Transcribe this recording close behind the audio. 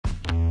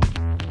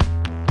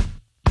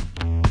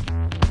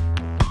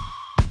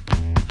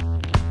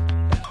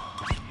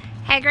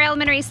Hey, grade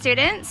elementary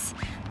students.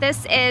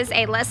 This is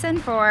a lesson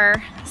for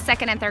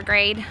 2nd and 3rd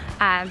grade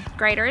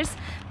graders,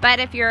 but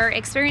if you're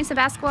experienced in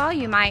basketball,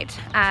 you might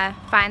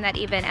find that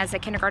even as a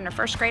kindergarten or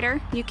 1st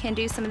grader, you can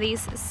do some of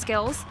these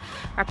skills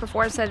or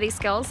perform some of these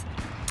skills.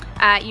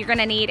 You're going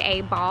to need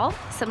a ball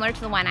similar to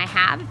the one I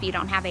have. If you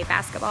don't have a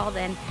basketball,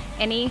 then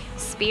any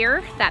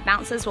sphere that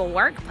bounces will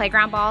work.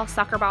 Playground ball,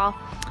 soccer ball,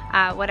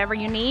 whatever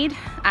you need.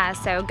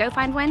 So go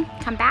find one,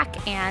 come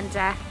back, and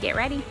get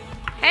ready.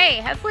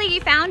 Hey, hopefully you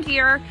found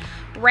your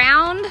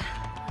round,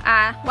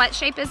 what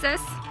shape is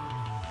this?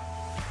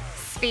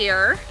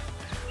 Sphere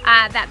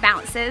that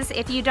bounces.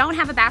 If you don't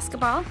have a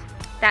basketball,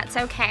 that's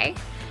okay.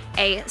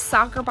 A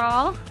soccer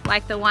ball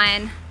like the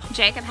one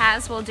Jacob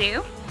has will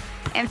do.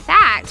 In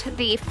fact,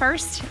 the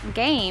first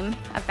game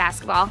of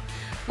basketball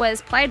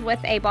was played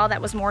with a ball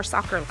that was more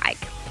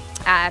soccer-like.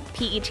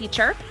 PE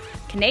teacher,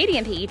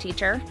 Canadian PE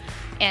teacher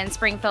in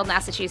Springfield,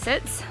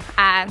 Massachusetts,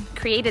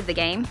 created the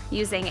game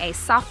using a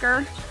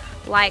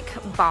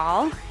soccer-like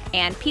ball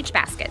and peach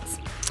baskets.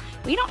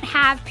 We don't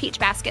have peach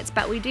baskets,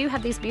 but we do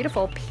have these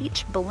beautiful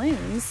peach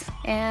balloons,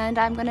 and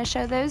I'm going to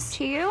show those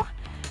to you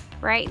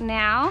right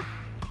now.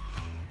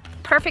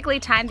 Perfectly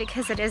timed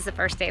because it is the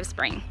first day of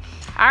spring.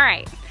 All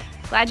right,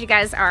 glad you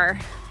guys are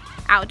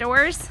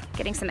outdoors,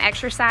 getting some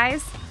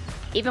exercise,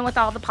 even with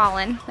all the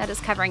pollen that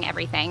is covering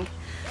everything.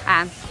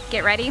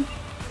 Get ready,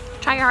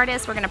 try your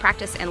hardest. We're going to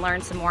practice and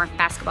learn some more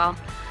basketball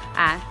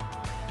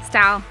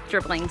style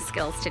dribbling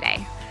skills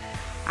today.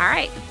 All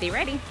right, be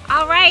ready.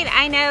 All right,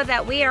 I know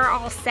that we are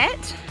all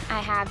set. I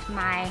have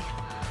my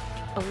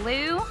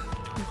blue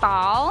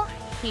ball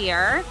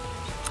here,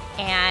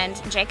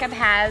 and Jacob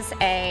has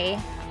a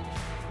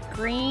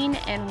green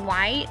and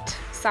white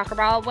soccer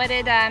ball. What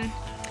did, you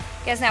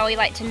guys know we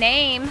like to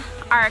name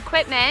our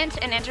equipment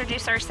and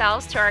introduce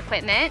ourselves to our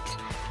equipment.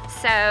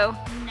 So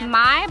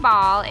my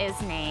ball is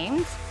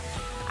named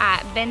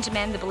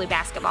Benjamin the Blue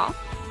Basketball,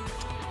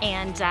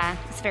 and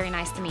it's very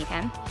nice to meet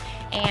him.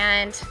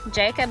 And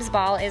Jacob's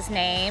ball is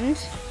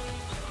named,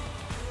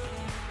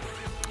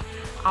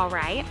 all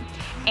right,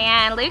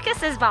 and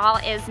Lucas's ball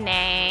is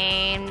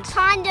named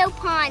Pondo.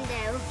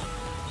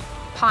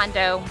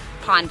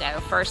 Pondo,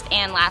 first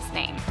and last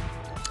name.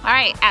 All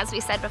right, as we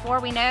said before,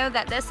 we know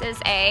that this is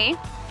a,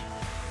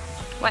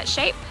 what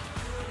shape?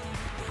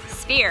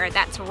 Sphere,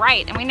 that's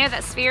right. And we know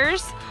that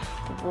spheres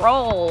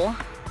roll.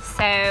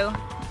 So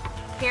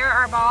here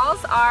our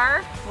balls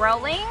are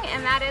rolling,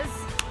 and that is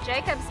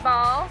Jacob's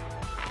ball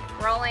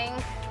rolling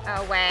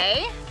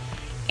away.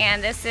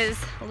 And this is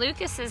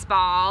Lucas's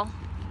ball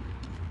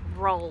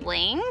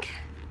rolling.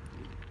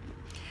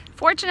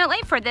 Fortunately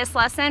for this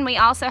lesson, we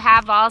also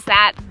have balls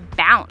that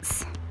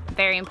bounce.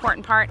 Very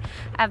important part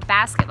of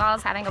basketball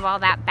is having a ball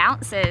that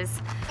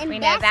bounces. We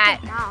know that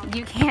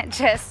you can't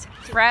just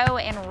throw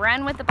and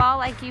run with the ball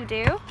like you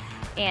do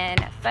in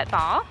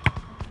football.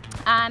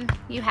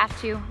 You have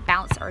to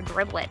bounce or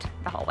dribble it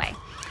the whole way.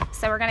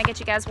 So we're gonna get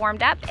you guys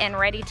warmed up and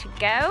ready to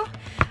go.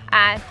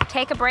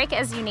 Take a break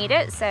as you need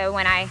it. So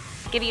when I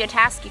give you a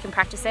task, you can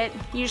practice it.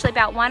 Usually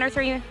about 1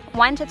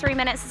 to 3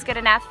 minutes is good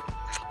enough.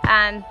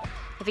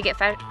 If you get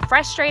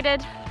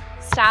frustrated,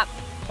 stop,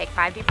 take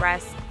 5 deep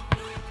breaths.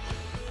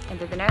 In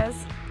through the nose,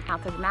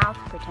 out through the mouth,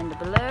 pretend to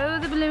blow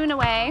the balloon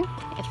away.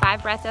 If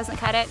 5 breaths doesn't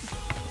cut it,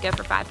 go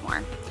for 5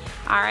 more.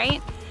 All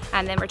right,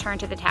 and then return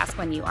to the task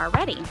when you are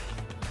ready.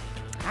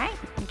 All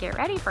right, get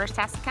ready, first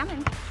task coming.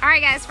 All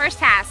right guys, first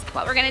task.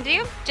 What we're gonna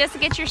do, just to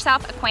get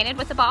yourself acquainted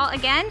with the ball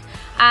again,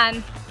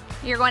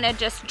 you're gonna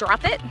just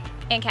drop it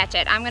and catch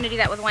it. I'm gonna do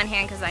that with one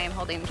hand because I am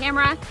holding the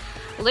camera.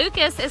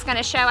 Lucas is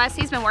gonna show us,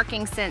 he's been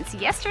working since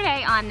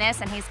yesterday on this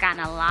and he's gotten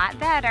a lot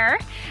better.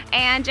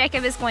 And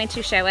Jacob is going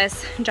to show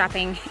us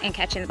dropping and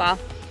catching the ball.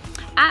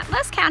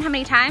 Let's count how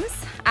many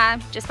times,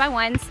 just by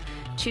ones,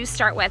 to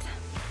start with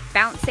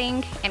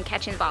bouncing and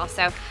catching the ball.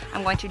 So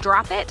I'm going to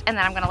drop it and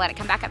then I'm gonna let it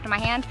come back up to my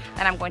hand.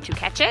 Then I'm going to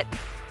catch it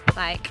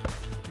like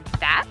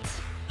that,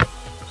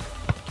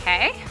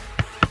 okay?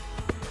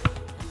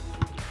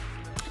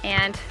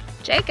 And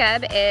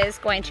Jacob is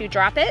going to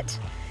drop it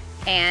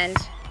and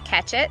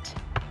catch it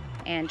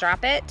and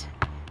drop it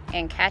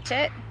and catch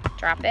it,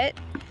 drop it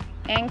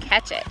and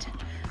catch it.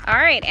 All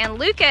right, and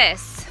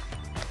Lucas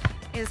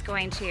is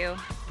going to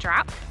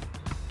drop,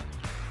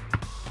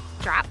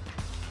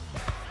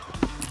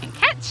 and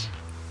catch,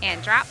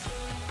 and drop,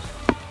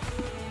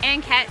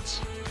 and catch,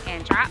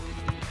 and drop,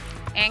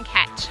 and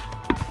catch.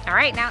 All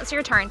right, now it's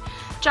your turn.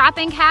 Drop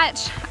and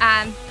catch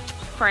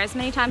for as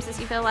many times as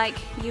you feel like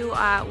you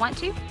want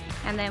to,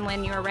 and then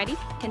when you're ready,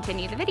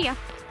 continue the video.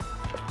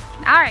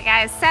 All right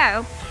guys,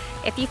 so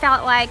if you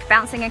felt like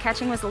bouncing and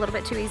catching was a little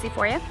bit too easy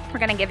for you, we're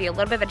gonna give you a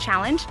little bit of a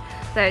challenge.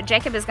 So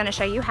Jacob is gonna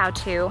show you how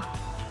to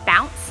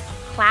bounce,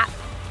 clap,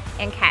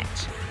 and catch.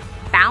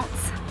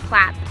 Bounce,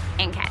 clap,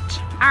 and catch.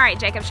 All right,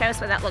 Jacob, show us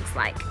what that looks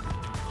like.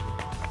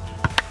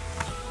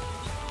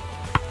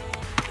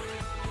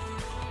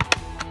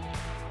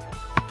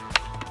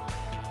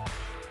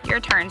 Your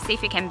turn, see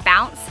if you can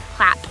bounce,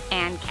 clap,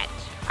 and catch.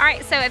 All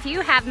right, so if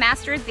you have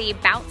mastered the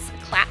bounce,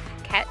 clap,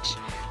 catch,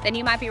 then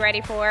you might be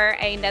ready for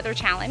another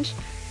challenge.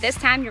 This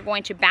time you're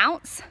going to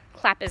bounce,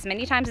 clap as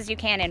many times as you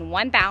can in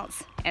one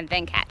bounce, and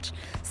then catch.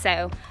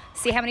 So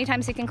see how many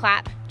times you can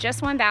clap,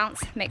 just one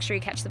bounce. Make sure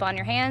you catch the ball in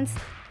your hands.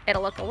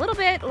 It'll look a little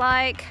bit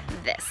like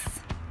this.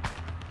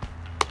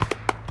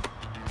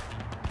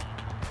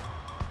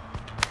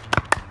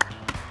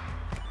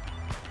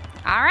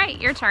 All right,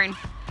 your turn.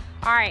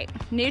 All right,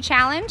 new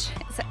challenge.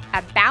 It's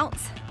a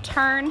bounce,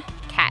 turn,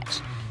 catch.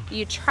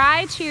 You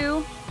try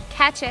to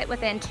catch it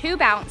within 2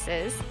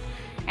 bounces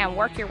and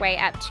work your way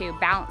up to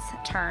bounce,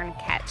 turn,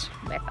 catch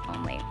with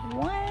only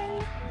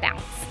 1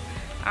 bounce.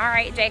 All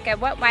right,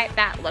 Jacob, what might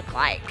that look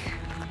like?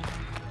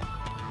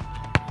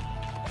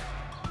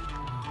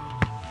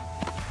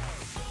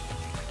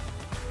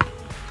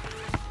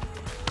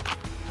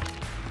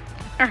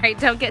 All right,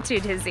 don't get too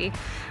dizzy.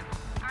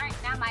 All right,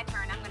 now my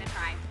turn. I'm gonna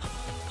try.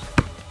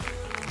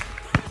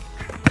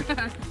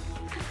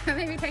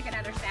 Maybe take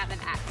another stab at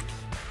that.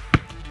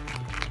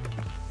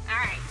 All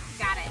right,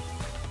 got it.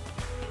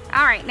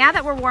 All right, now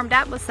that we're warmed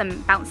up with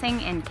some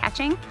bouncing and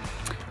catching,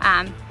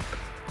 and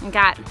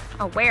got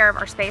aware of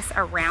our space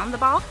around the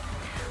ball,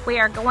 we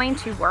are going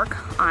to work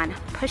on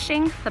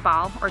pushing the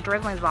ball or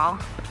dribbling the ball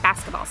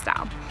basketball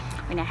style.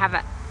 We're gonna have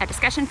a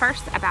discussion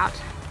first about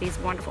these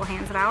wonderful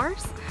hands of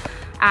ours.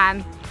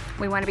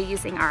 We want to be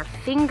using our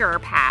finger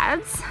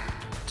pads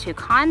to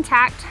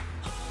contact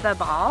the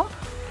ball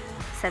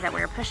so that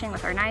we're pushing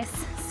with our nice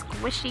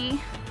squishy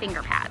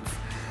finger pads.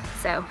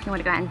 So you want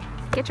to go ahead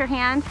and get your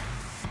hand.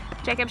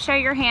 Jacob, show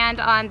your hand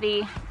on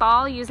the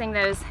ball using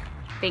those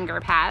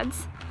finger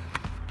pads.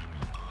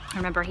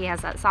 Remember, he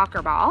has that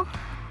soccer ball.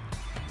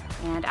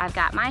 And I've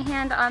got my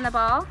hand on the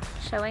ball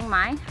showing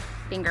my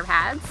finger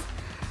pads.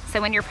 So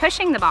when you're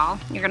pushing the ball,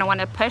 you're going to want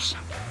to push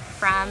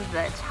from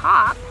the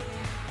top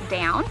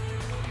down,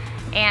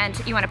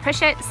 and you want to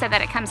push it so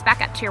that it comes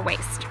back up to your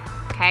waist.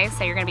 Okay,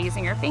 so you're going to be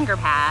using your finger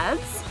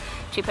pads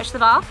to push the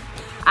ball,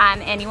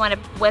 and you want to,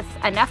 with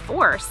enough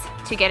force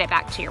to get it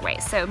back to your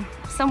waist. So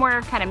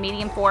somewhere kind of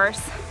medium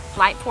force,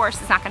 light force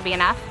is not going to be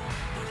enough.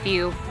 If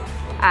you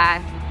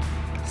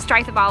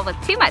strike the ball with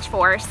too much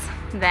force,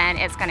 then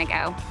it's going to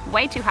go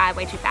way too high,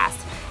 way too fast,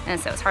 and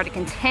so it's hard to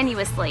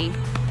continuously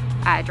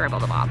dribble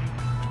the ball.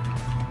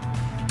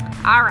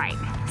 All right.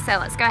 So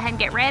let's go ahead and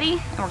get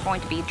ready, and we're going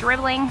to be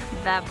dribbling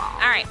the ball.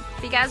 All right,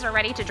 if you guys are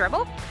ready to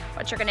dribble,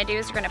 what you're gonna do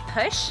is you're gonna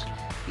push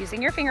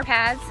using your finger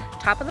pads,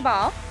 top of the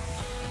ball.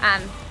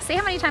 See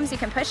how many times you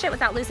can push it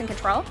without losing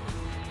control.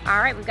 All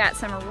right, we've got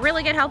some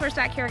really good helpers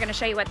back here. We're gonna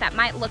show you what that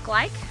might look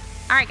like.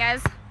 All right,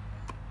 guys.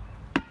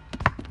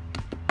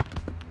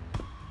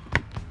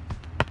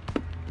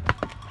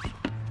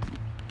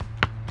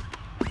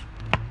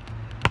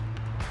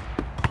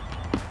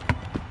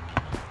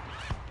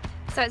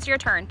 So it's your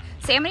turn.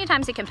 See how many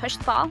times you can push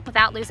the ball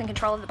without losing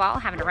control of the ball,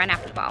 having to run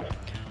after the ball.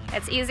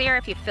 It's easier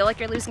if you feel like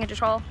you're losing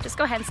control. Just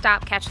go ahead and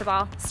stop, catch the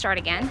ball, start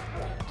again.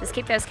 Just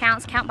keep those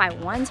counts. Count by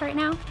 1s right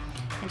now.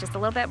 In just a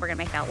little bit, we're gonna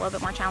make that a little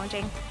bit more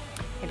challenging.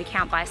 Maybe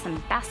count by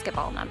some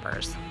basketball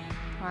numbers.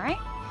 All right?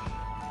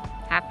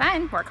 Have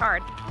fun, work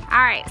hard. All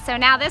right, so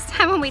now this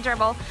time when we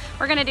dribble,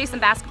 we're gonna do some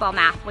basketball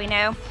math. We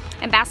know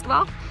in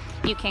basketball,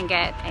 you can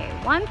get a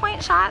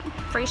 1-point shot,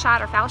 free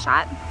shot or foul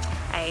shot,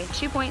 a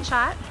 2-point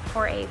shot,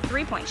 or a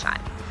 3-point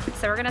shot.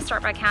 So we're gonna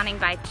start by counting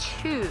by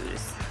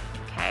 2s.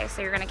 Okay,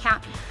 so you're gonna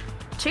count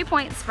 2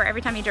 points for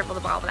every time you dribble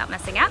the ball without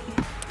messing up.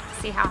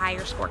 See how high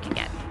your score can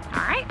get,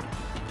 all right?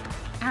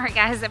 All right,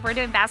 guys, if we're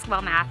doing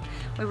basketball math,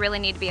 we really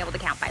need to be able to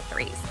count by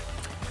 3s.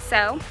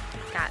 So,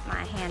 got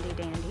my handy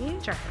dandy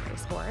dry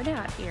erase board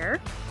out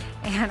here,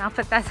 and I'll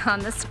put that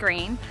on the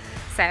screen.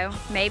 So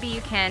maybe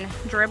you can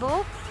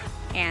dribble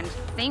and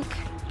think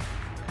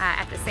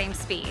at the same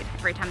speed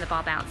every time the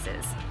ball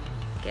bounces.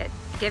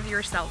 Give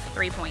yourself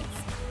 3 points.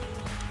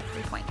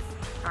 3 points,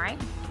 all right?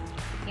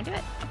 You can do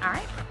it, all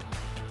right?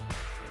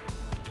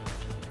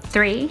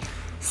 3,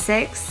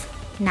 6,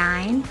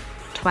 9,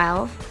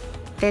 12,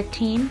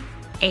 15,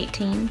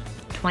 18,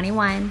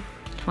 21,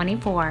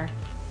 24,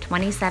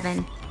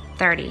 27,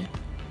 30.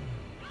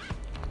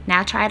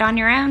 Now try it on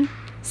your own.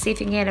 See if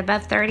you can get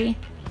above 30.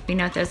 We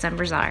know what those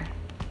numbers are.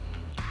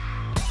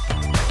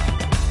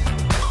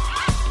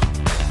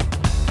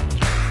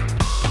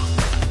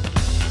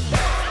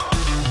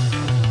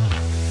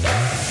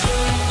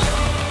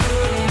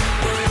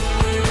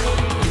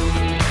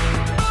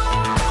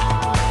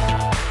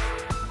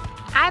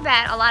 I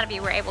bet a lot of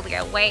you were able to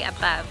go way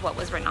above what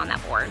was written on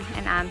that board,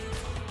 and I'm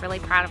really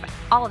proud of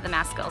all of the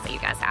math skills that you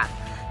guys have,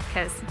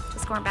 because to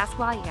score in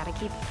basketball, you gotta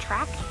keep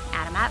track,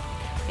 add them up,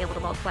 be able to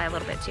multiply a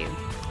little bit too.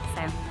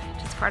 So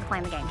just part of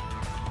playing the game.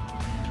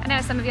 I know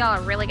some of y'all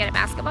are really good at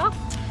basketball,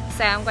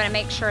 so I'm going to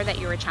make sure that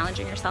you are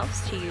challenging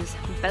yourselves to use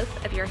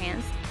both of your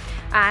hands.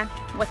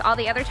 With all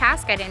the other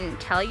tasks, I didn't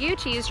tell you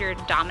to use your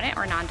dominant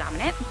or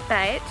non-dominant,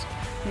 but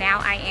now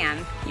I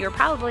am. You're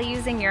probably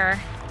using your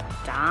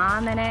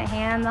dominant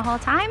hand the whole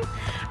time.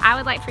 I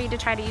would like for you to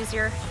try to use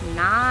your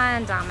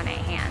non-dominant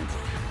hand.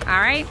 All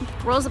right,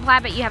 rules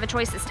apply, but you have a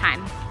choice this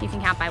time. You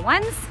can count by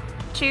 1s,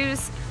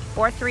 2s,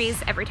 or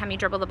 3s every time you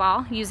dribble the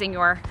ball using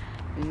your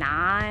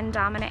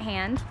non-dominant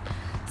hand.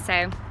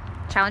 So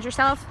challenge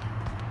yourself,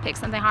 pick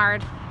something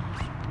hard,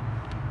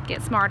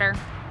 get smarter.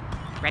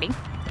 Ready?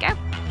 Go.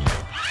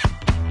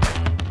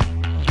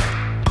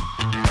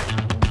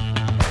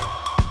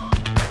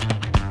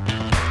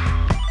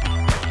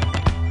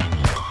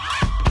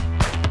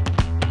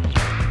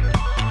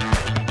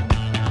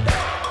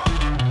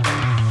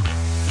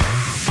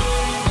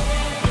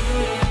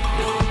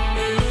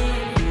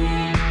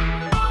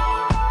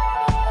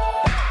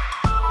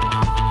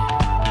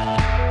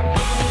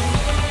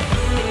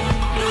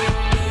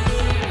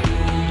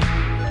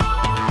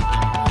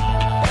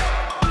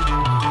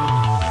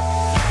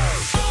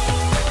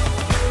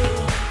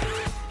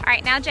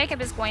 Now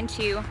Jacob is going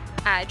to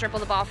dribble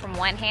the ball from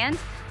one hand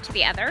to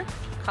the other,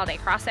 called a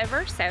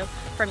crossover. So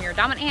from your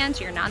dominant hand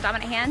to your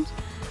non-dominant hand,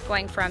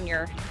 going from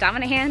your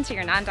dominant hand to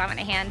your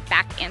non-dominant hand,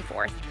 back and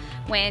forth.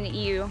 When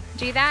you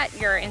do that,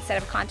 you're, instead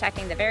of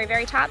contacting the very,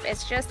 very top,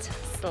 it's just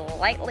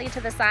slightly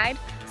to the side,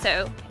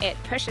 so it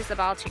pushes the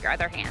ball to your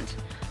other hand.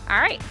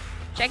 All right,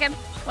 Jacob,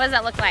 what does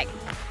that look like?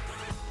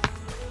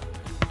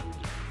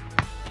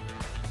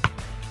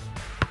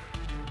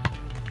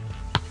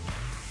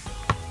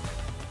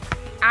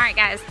 All right,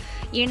 guys,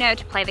 you know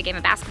to play the game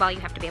of basketball,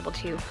 you have to be able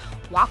to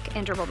walk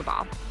and dribble the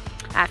ball.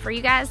 For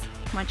you guys,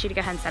 I want you to go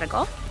ahead and set a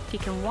goal. If you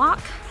can walk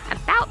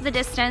about the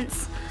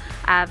distance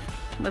of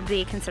what would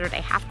be considered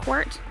a half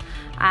court,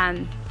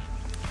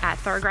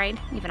 third grade,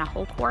 even a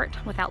whole court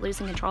without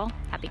losing control,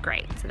 that'd be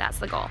great. So that's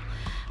the goal.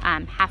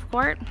 Half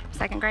court,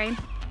 second grade,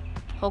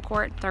 whole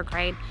court, third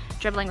grade,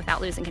 dribbling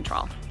without losing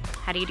control.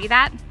 How do you do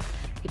that?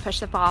 You push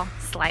the ball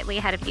slightly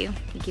ahead of you.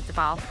 You keep the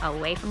ball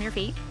away from your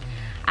feet.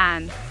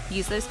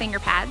 Use those finger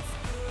pads,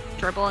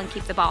 dribble and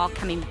keep the ball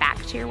coming back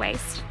to your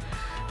waist,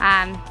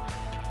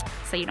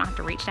 so you don't have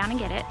to reach down and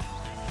get it.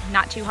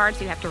 Not too hard,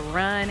 so you have to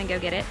run and go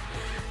get it.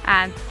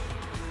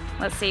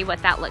 Let's see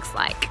what that looks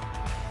like.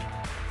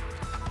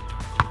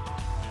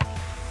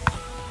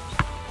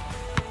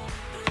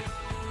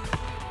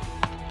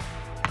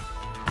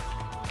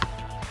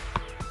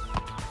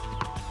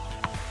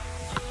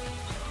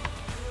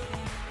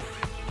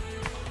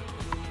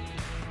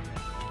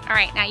 All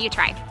right, now you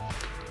try.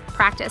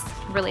 Practice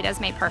really does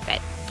make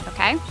perfect,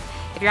 okay?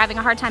 If you're having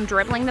a hard time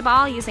dribbling the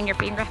ball using your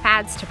finger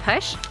pads to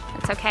push,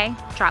 it's okay.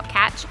 Drop,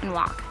 catch, and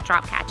walk.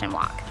 Drop, catch, and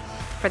walk.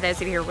 For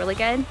those of you who are really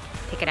good,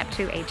 pick it up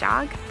to a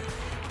jog.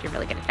 If you're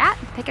really good at that,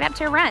 pick it up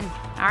to a run.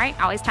 All right,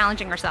 always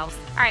challenging ourselves.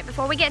 All right,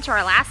 before we get to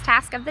our last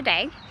task of the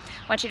day,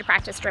 I want you to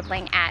practice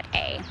dribbling at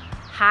a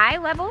high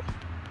level,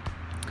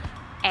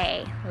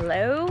 a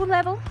low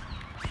level,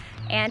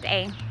 and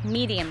a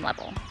medium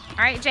level. All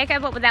right,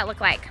 Jacob, what would that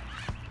look like?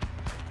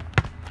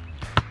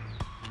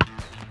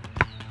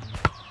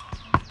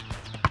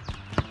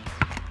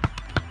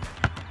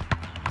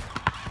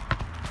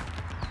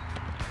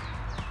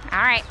 All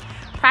right,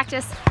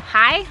 practice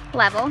high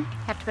level. You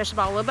have to push the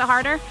ball a little bit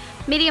harder.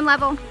 Medium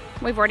level,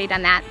 we've already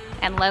done that,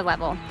 and low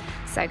level.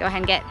 So go ahead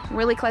and get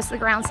really close to the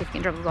ground so you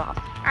can dribble the ball.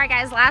 All right,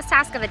 guys, last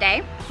task of the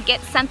day.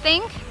 Get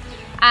something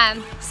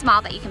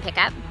small that you can pick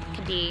up. It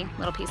could be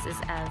little pieces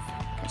of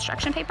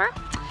construction paper.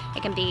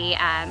 It can be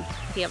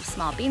if you have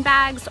small bean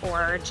bags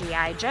or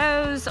G.I.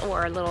 Joes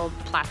or little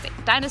plastic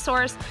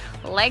dinosaurs,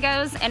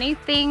 Legos,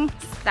 anything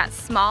that's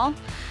small.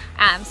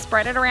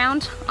 Spread it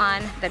around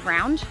on the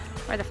ground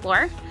or the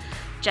floor,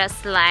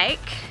 just like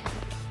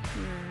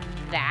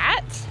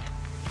that.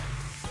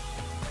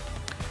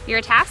 Your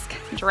task,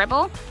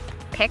 dribble,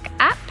 pick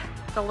up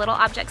the little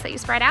objects that you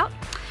spread out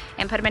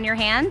and put them in your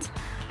hand,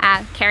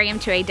 carry them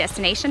to a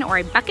destination or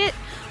a bucket,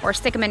 or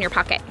stick them in your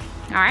pocket.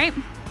 All right,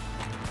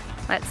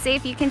 let's see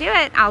if you can do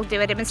it. I'll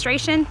do a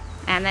demonstration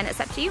and then it's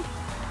up to you.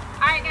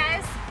 All right,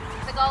 guys,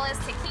 the goal is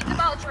to keep the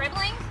ball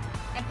dribbling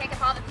and pick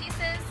up all the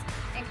pieces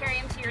and carry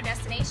them to your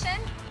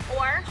destination,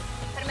 or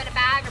put them in a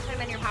bag or put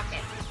them in your pocket.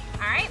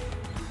 All right?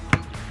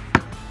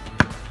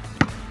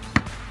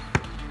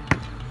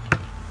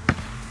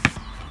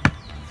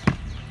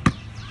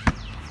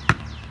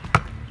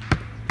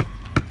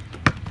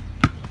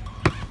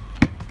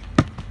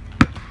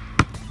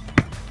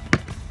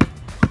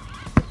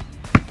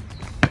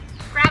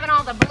 Grabbing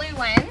all the blue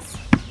ones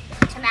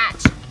to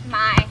match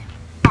my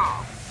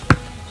ball.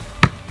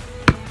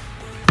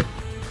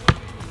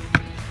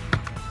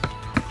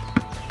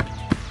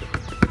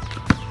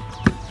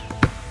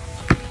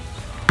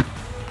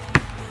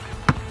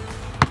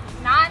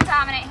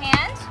 Non-dominant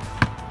hand.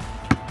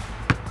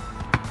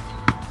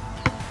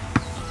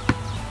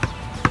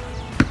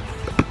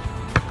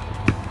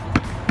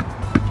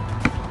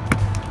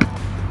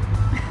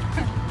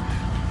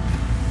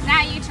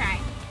 Now you try.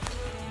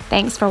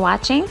 Thanks for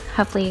watching.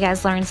 Hopefully you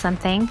guys learned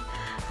something.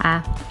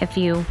 If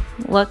you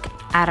look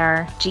at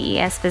our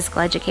GES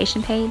Physical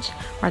Education page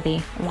or the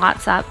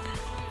What's Up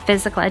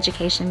Physical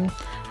Education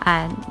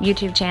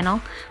YouTube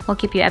channel, we'll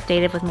keep you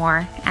updated with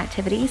more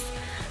activities.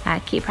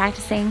 Keep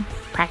practicing.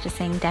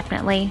 Practicing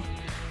definitely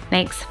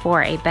makes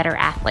for a better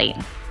athlete.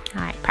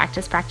 All right,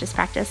 practice, practice,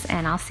 practice,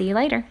 and I'll see you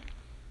later.